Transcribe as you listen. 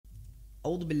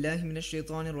أعوذ بالله من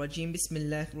الشيطان الرجيم بسم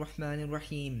الله الرحمن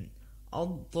الرحيم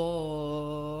الضار.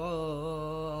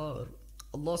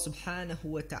 Allah subhanahu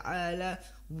wa ta'ala,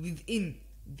 within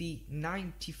the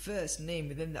 91st name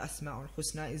within the Asma'ul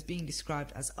Husna, is being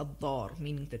described as Ad-Dar,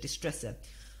 meaning the distresser.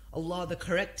 Allah, the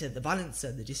corrector, the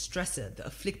balancer, the distresser, the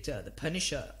afflictor, the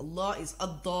punisher. Allah is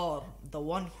Ad-Dar, the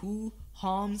one who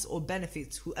harms or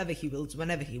benefits whoever He wills,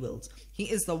 whenever He wills.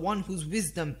 He is the one whose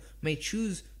wisdom may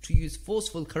choose to use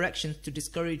forceful corrections to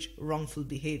discourage wrongful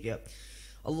behavior.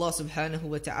 Allah subhanahu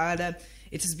wa ta'ala,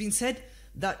 it has been said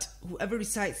that whoever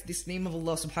recites this name of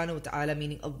Allah subhanahu wa ta'ala,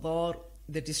 meaning Ad-Dar,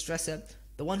 the distresser,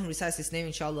 the one who recites this name,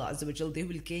 inshallah azza wa jal, they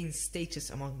will gain status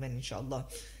among men, inshallah.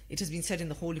 It has been said in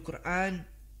the Holy Quran,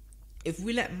 if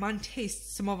we let man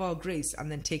taste some of our grace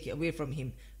and then take it away from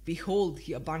him, behold,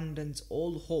 he abandons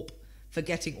all hope,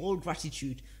 forgetting all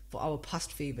gratitude for our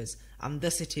past favours. And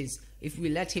thus it is, if we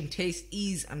let him taste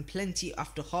ease and plenty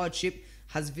after hardship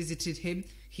has visited him,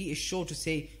 he is sure to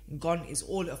say, gone is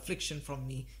all affliction from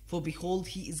me. For behold,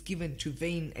 he is given to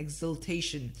vain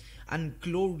exultation and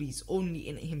glories only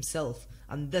in himself.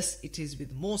 And thus it is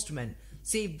with most men,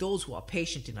 save those who are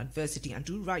patient in adversity and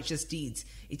do righteous deeds.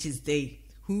 It is they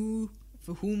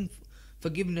for whom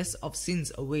forgiveness of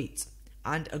sins awaits,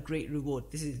 and a great reward.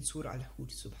 This is in Surah Al-Hud,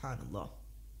 subhanallah.